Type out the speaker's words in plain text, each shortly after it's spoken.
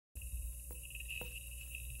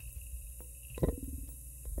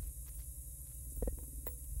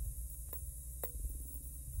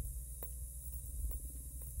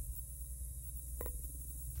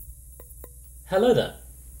Hello there.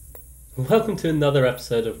 Welcome to another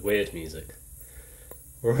episode of Weird Music.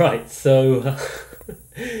 Right, so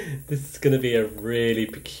this is going to be a really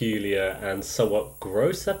peculiar and somewhat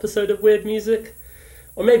gross episode of Weird Music.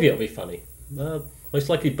 Or maybe it'll be funny. Most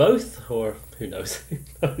likely both, or who knows? Who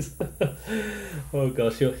knows? Oh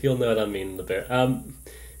gosh, you'll know what I mean in a bit.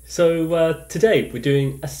 So today we're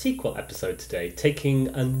doing a sequel episode today, taking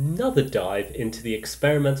another dive into the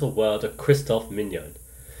experimental world of Christof Migone,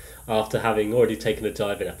 after having already taken a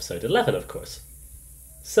dive in episode 11, of course.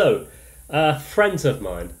 So, friends of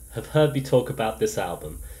mine have heard me talk about this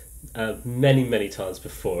album many times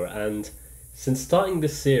before, and since starting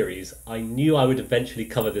this series, I knew I would eventually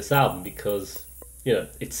cover this album because,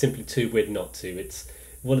 it's simply too weird not to. It's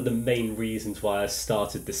one of the main reasons why I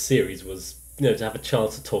started this series was, to have a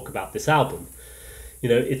chance to talk about this album.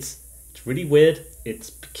 It's really weird,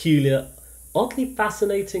 it's peculiar, oddly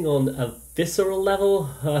fascinating on a visceral level,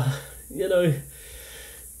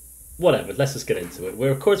 whatever, let's just get into it.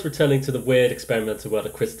 We're of course returning to the weird experimental world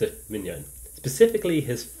of Christof Migone, specifically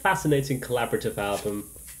his fascinating collaborative album,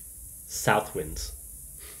 South Winds.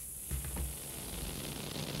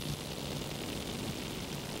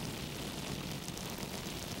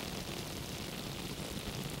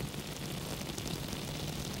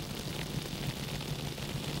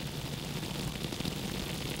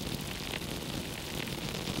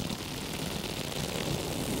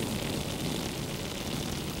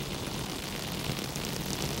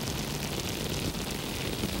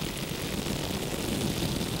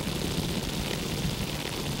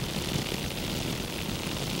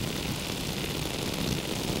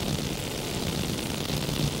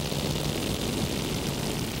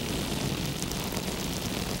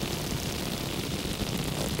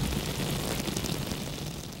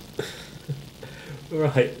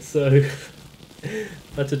 Right, so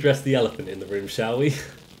let's address the elephant in the room, shall we?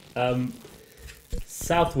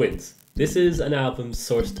 South Winds. This is an album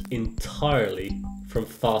sourced entirely from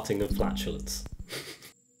farting and flatulence.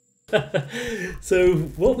 So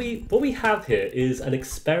what we have here is an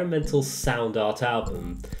experimental sound art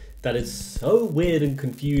album that is so weird and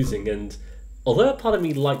confusing, and although a part of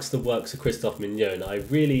me likes the works of Christof Migone, I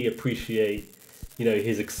really appreciate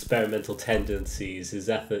his experimental tendencies, his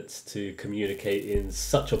efforts to communicate in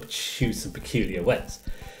such obtuse and peculiar ways.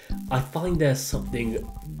 I find there's something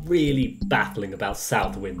really baffling about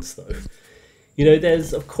South Winds though.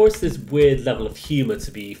 There's of course this weird level of humour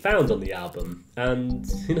to be found on the album, and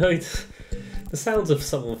the sounds of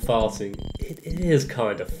someone farting, it is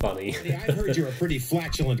kind of funny. Hey, I've heard you're a pretty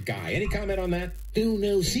flatulent guy. Any comment on that? Oh,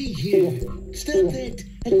 no, see here. Stop that.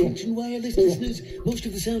 Attention, wireless listeners. Most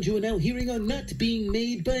of the sounds you are now hearing are not being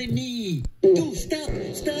made by me. Oh, stop.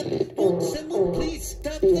 Won't someone please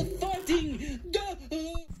stop the farting?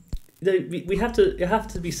 It have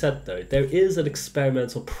to be said though, there is an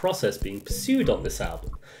experimental process being pursued on this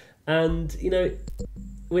album. And,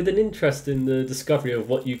 with an interest in the discovery of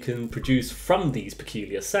what you can produce from these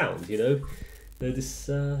peculiar sounds, it's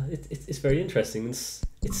very interesting. It's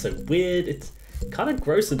so weird, it's kind of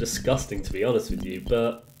gross and disgusting to be honest with you,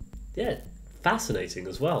 but yeah, fascinating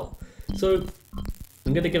as well. So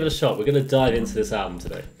I'm going to give it a shot. We're going to dive into this album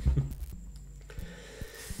today.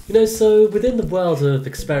 So within the world of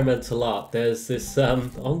experimental art, there's this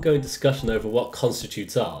ongoing discussion over what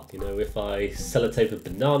constitutes art. If I sellotape a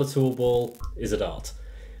banana to a wall, is it art?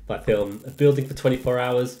 If I film a building for 24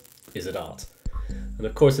 hours, is it art? And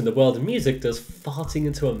of course in the world of music, does farting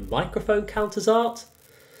into a microphone count as art?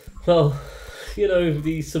 Well,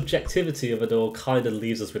 the subjectivity of it all kind of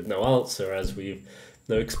leaves us with no answer, as we've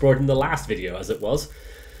explored in the last video as it was.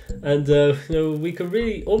 And all we can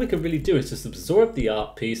really do is just absorb the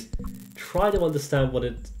art piece, try to understand what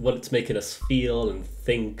it's making us feel and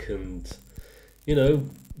think, and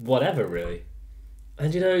whatever really.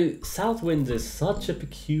 And South Winds is such a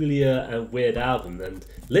peculiar and weird album, and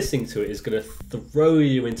listening to it is going to throw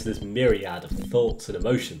you into this myriad of thoughts and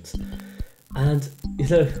emotions. And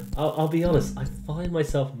I'll be honest, I find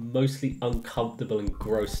myself mostly uncomfortable and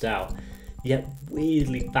grossed out, yet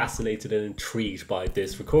weirdly fascinated and intrigued by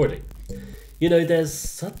this recording. There's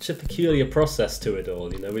such a peculiar process to it all.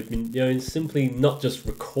 We've been simply not just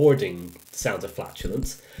recording sounds of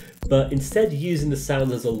flatulence, but instead using the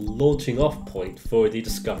sound as a launching off point for the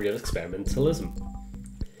discovery of experimentalism.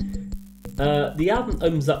 The album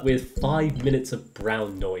opens up with 5 minutes of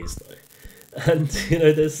brown noise though. And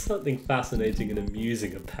there's something fascinating and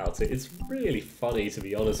amusing about it. It's really funny, to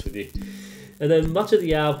be honest with you. And then much of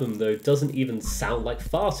the album though doesn't even sound like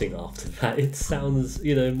farting after that. It sounds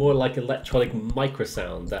more like electronic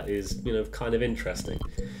microsound that is kind of interesting.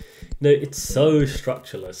 it's so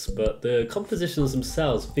structureless, but the compositions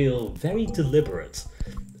themselves feel very deliberate.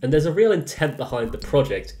 And there's a real intent behind the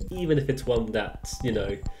project, even if it's one that's,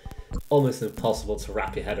 almost impossible to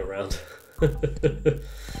wrap your head around.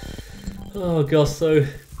 Oh gosh, so,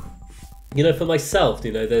 for myself,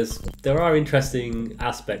 there are interesting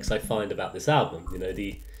aspects I find about this album.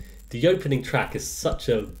 The opening track is such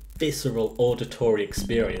a visceral auditory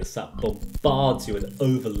experience that bombards you and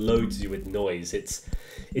overloads you with noise. It's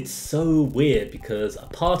so weird because a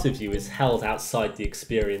part of you is held outside the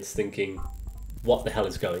experience thinking, what the hell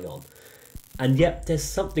is going on? And yet there's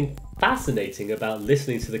something fascinating about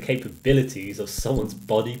listening to the capabilities of someone's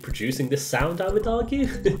body producing this sound, I would argue.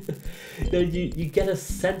 You get a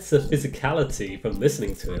sense of physicality from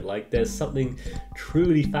listening to it. Like, there's something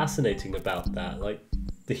truly fascinating about that. Like,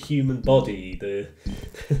 the human body, the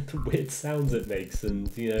weird sounds it makes, and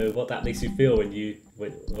what that makes you feel when you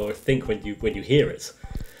hear it.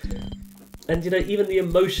 And even the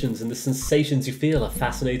emotions and the sensations you feel are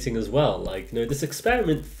fascinating as well. Like, this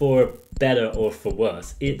experiment, for better or for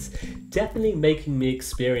worse, it's definitely making me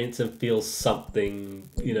experience and feel something,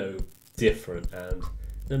 different,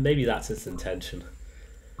 and maybe that's its intention.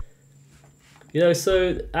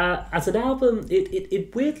 So as an album,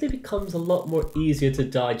 it weirdly becomes a lot more easier to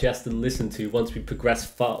digest and listen to once we progress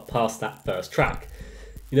far past that first track.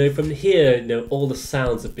 From here, all the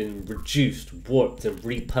sounds have been reduced, warped, and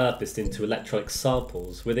repurposed into electronic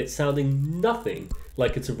samples, with it sounding nothing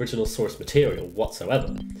like its original source material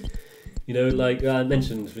whatsoever. Like I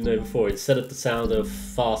mentioned before, instead of the sound of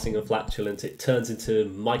farting and flatulence, it turns into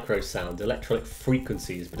micro sound, electronic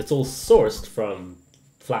frequencies, but it's all sourced from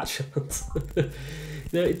flatulence.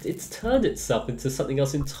 It's turned itself into something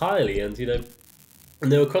else entirely, and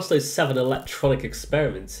across those 7 electronic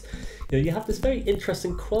experiments, you have this very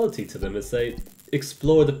interesting quality to them as they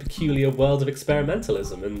explore the peculiar world of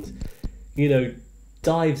experimentalism and,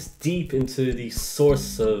 dives deep into the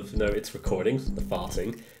source of, its recordings, the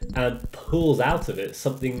farting, and pulls out of it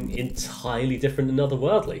something entirely different and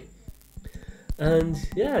otherworldly. And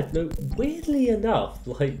yeah, weirdly enough,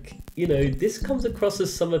 this comes across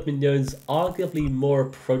as some of Migone's arguably more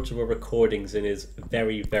approachable recordings in his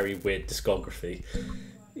very, very weird discography.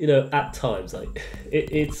 At times,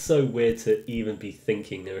 it's so weird to even be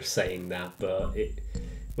thinking or saying that, but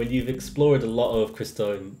when you've explored a lot of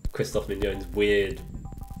Christof Migone's weird,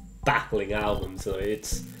 baffling albums,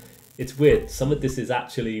 it's weird. Some of this is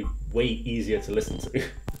actually way easier to listen to.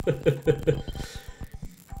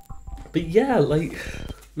 But yeah,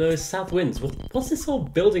 South Winds, what's this all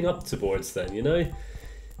building up towards then,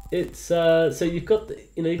 It's, so you've got,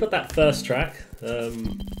 you've got that first track,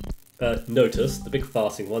 Notice, the big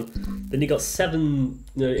farting one. Then you got 7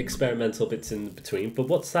 experimental bits in between, but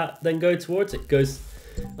what's that then go towards? It goes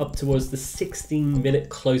up towards the 16-minute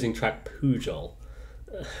closing track, Pujol,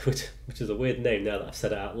 which is a weird name now that I've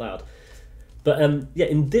said it out loud. But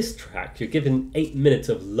in this track, you're given 8 minutes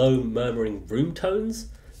of low murmuring room tones,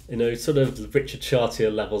 sort of Richard Chartier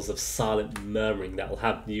levels of silent murmuring that will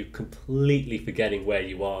have you completely forgetting where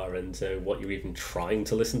you are and what you're even trying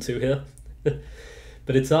to listen to here.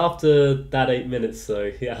 But it's after that 8 minutes,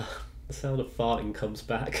 so yeah, the sound of farting comes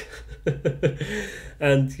back.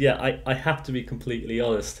 And yeah, I have to be completely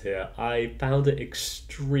honest here, I found it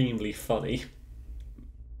extremely funny.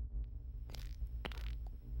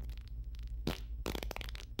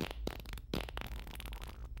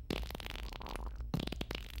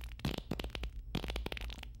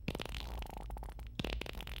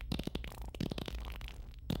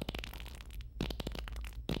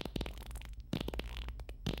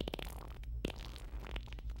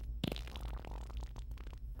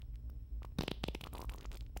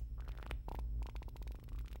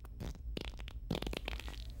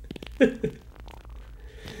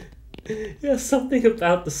 Yeah, something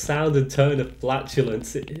about the sound and tone of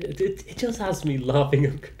flatulence, it just has me laughing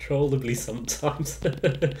uncontrollably sometimes.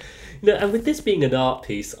 And with this being an art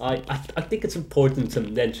piece, I think it's important to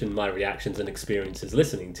mention my reactions and experiences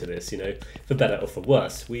listening to this, for better or for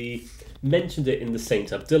worse. We mentioned it in the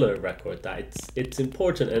Saint Abdullah record that it's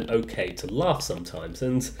important and okay to laugh sometimes,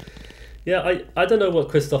 and yeah, I don't know what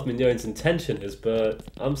Christof Migone's intention is, but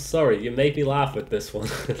I'm sorry, you made me laugh with this one.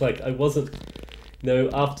 I wasn't...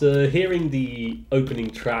 after hearing the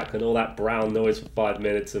opening track and all that brown noise for 5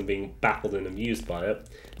 minutes and being baffled and amused by it,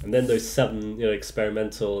 and then those 7,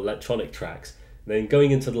 experimental electronic tracks, and then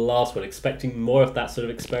going into the last one, expecting more of that sort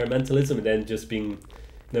of experimentalism, and then just being,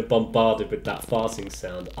 bombarded with that farting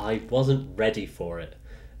sound, I wasn't ready for it.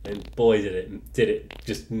 And boy, did it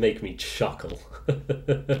just make me chuckle.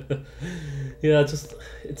 Yeah, it's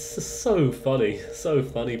just so funny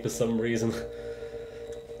for some reason.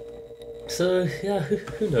 So yeah,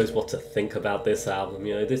 who knows what to think about this album?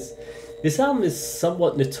 You know, this album is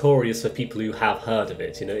somewhat notorious for people who have heard of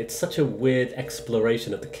it. You know, it's such a weird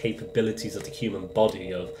exploration of the capabilities of the human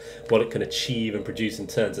body, of what it can achieve and produce in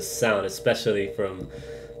terms of sound, especially from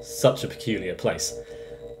such a peculiar place.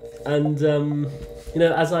 And you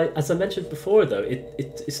know, as I mentioned before, though,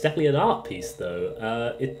 it's definitely an art piece, though.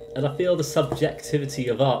 And I feel the subjectivity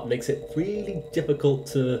of art makes it really difficult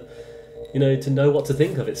to, you know, to know what to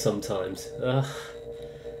think of it sometimes.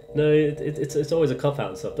 No, it's always a cop out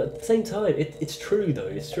and stuff, but at the same time, it's true though.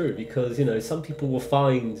 It's true because, you know, some people will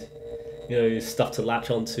find, you know, stuff to latch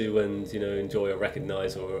onto and, you know, enjoy or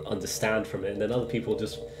recognise or understand from it, and then other people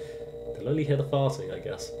they'll only hear the farting, I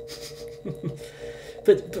guess.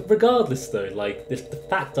 But regardless though, like the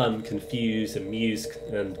fact I'm confused, amused,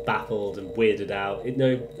 and baffled, and weirded out, you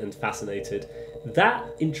know, and fascinated, that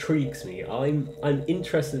intrigues me. I'm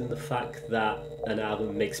interested in the fact that an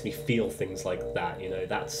album makes me feel things like that. You know,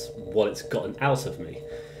 that's what it's gotten out of me.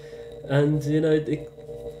 And you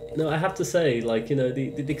know, I have to say, like, you know,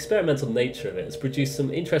 the experimental nature of it has produced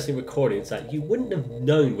some interesting recordings that you wouldn't have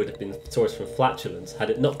known would have been sourced from Flatulence had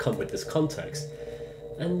it not come with this context.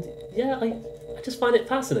 And yeah, I just find it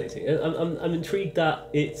fascinating. I'm intrigued that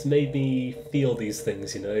it's made me feel these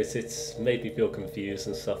things. You know, it's made me feel confused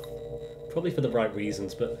and stuff. Probably for the right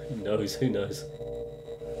reasons, but who knows? Who knows?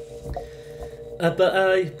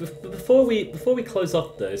 Before we close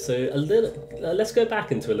off though, so let's go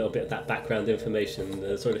back into a little bit of that background information,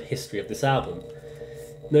 the sort of history of this album.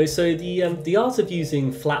 No, so the art of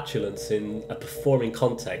using flatulence in a performing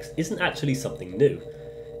context isn't actually something new.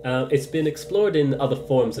 It's been explored in other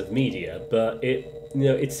forms of media, but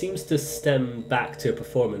it seems to stem back to a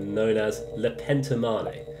performer known as Le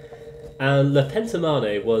Pentamane. And Le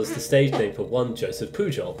Pentamane was the stage name for one Joseph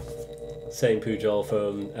Pujol. Same Pujol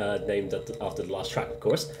named after the last track, of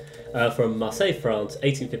course, from Marseille, France,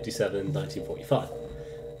 1857-1945.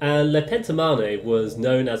 And Le Pentamane was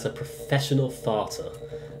known as a professional farter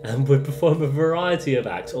and would perform a variety of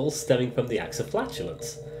acts, all stemming from the acts of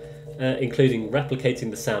flatulence, including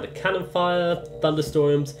replicating the sound of cannon fire,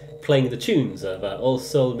 thunderstorms, playing the tunes of Au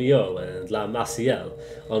Sol Mio and La Maciel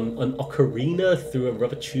on an ocarina through a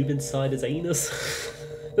rubber tube inside his anus.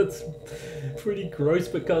 That's pretty gross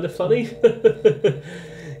but kind of funny.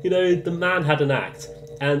 You know, the man had an act,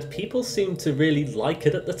 and people seemed to really like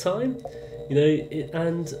it at the time. You know,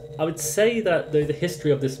 and I would say that the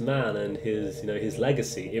history of this man and his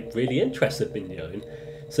legacy, it really interested Migone.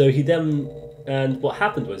 So and what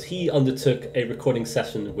happened was he undertook a recording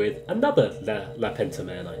session with another La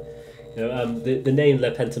Pentamane. You know, the name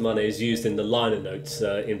Le Pentamane is used in the liner notes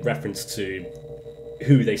in reference to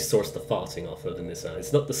who they sourced the farting off of in this.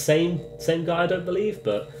 It's not the same guy, I don't believe,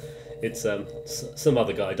 but it's some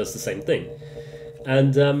other guy does the same thing.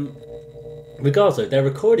 And regardless, their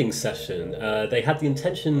recording session, they had the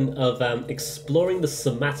intention of exploring the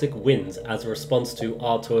somatic winds as a response to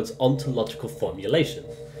Artaud's ontological formulation.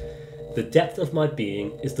 The depth of my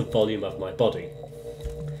being is the volume of my body.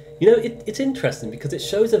 You know, it's interesting because it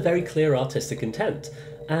shows a very clear artistic intent,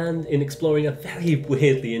 and in exploring a very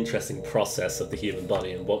weirdly interesting process of the human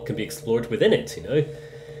body and what can be explored within it, you know.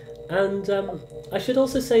 And I should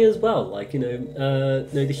also say as well, like,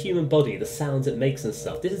 the human body, the sounds it makes and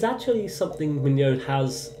stuff, this is actually something Migone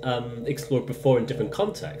has explored before in different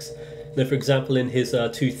contexts. You know, for example, in his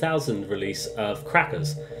 2000 release of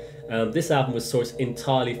Crackers, this album was sourced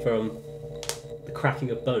entirely from the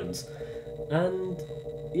cracking of bones. And,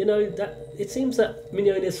 you know, that it seems that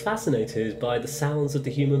Migone is fascinated by the sounds of the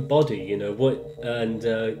human body, you know,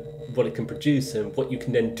 what it can produce and what you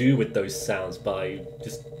can then do with those sounds by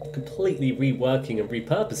just completely reworking and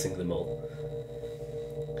repurposing them all.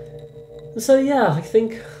 So yeah, I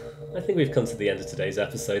think we've come to the end of today's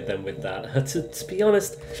episode then with that. To be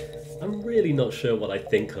honest, I'm really not sure what I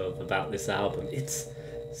think about this album. It's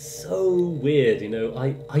so weird, you know.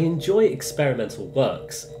 I enjoy experimental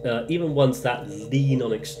works, even ones that lean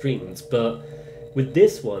on extremes, but with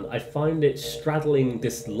this one I find it straddling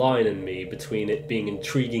this line in me between it being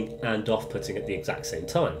intriguing and off-putting at the exact same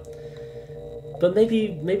time. But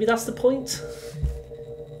maybe that's the point?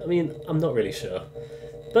 I mean, I'm not really sure.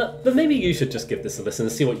 But maybe you should just give this a listen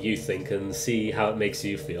and see what you think and see how it makes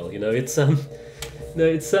you feel. You know, it's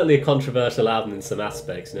it's certainly a controversial album in some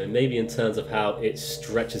aspects. You know, maybe in terms of how it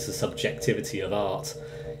stretches the subjectivity of art.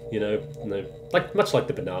 Much like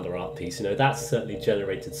the Banana art piece. You know, that certainly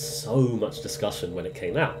generated so much discussion when it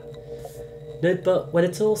came out. You know, but when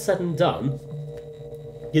it's all said and done,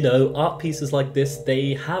 you know, art pieces like this,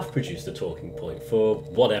 they have produced a talking point for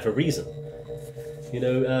whatever reason. You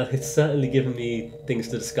know, it's certainly given me things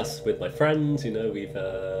to discuss with my friends. You know,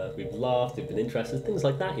 we've laughed, we've been interested, things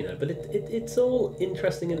like that. You know, but it's all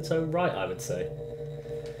interesting in its own right, I would say.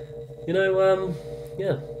 You know,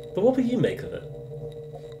 yeah. But what will you make of it?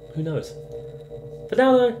 Who knows? For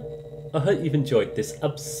now, though, I hope you've enjoyed this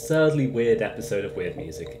absurdly weird episode of Weird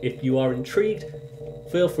Music. If you are intrigued,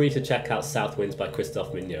 feel free to check out South Winds by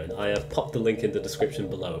Christof Migone. I have popped the link in the description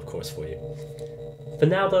below, of course, for you. For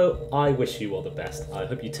now, though, I wish you all the best. I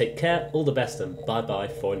hope you take care, all the best, and bye-bye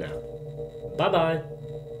for now. Bye-bye!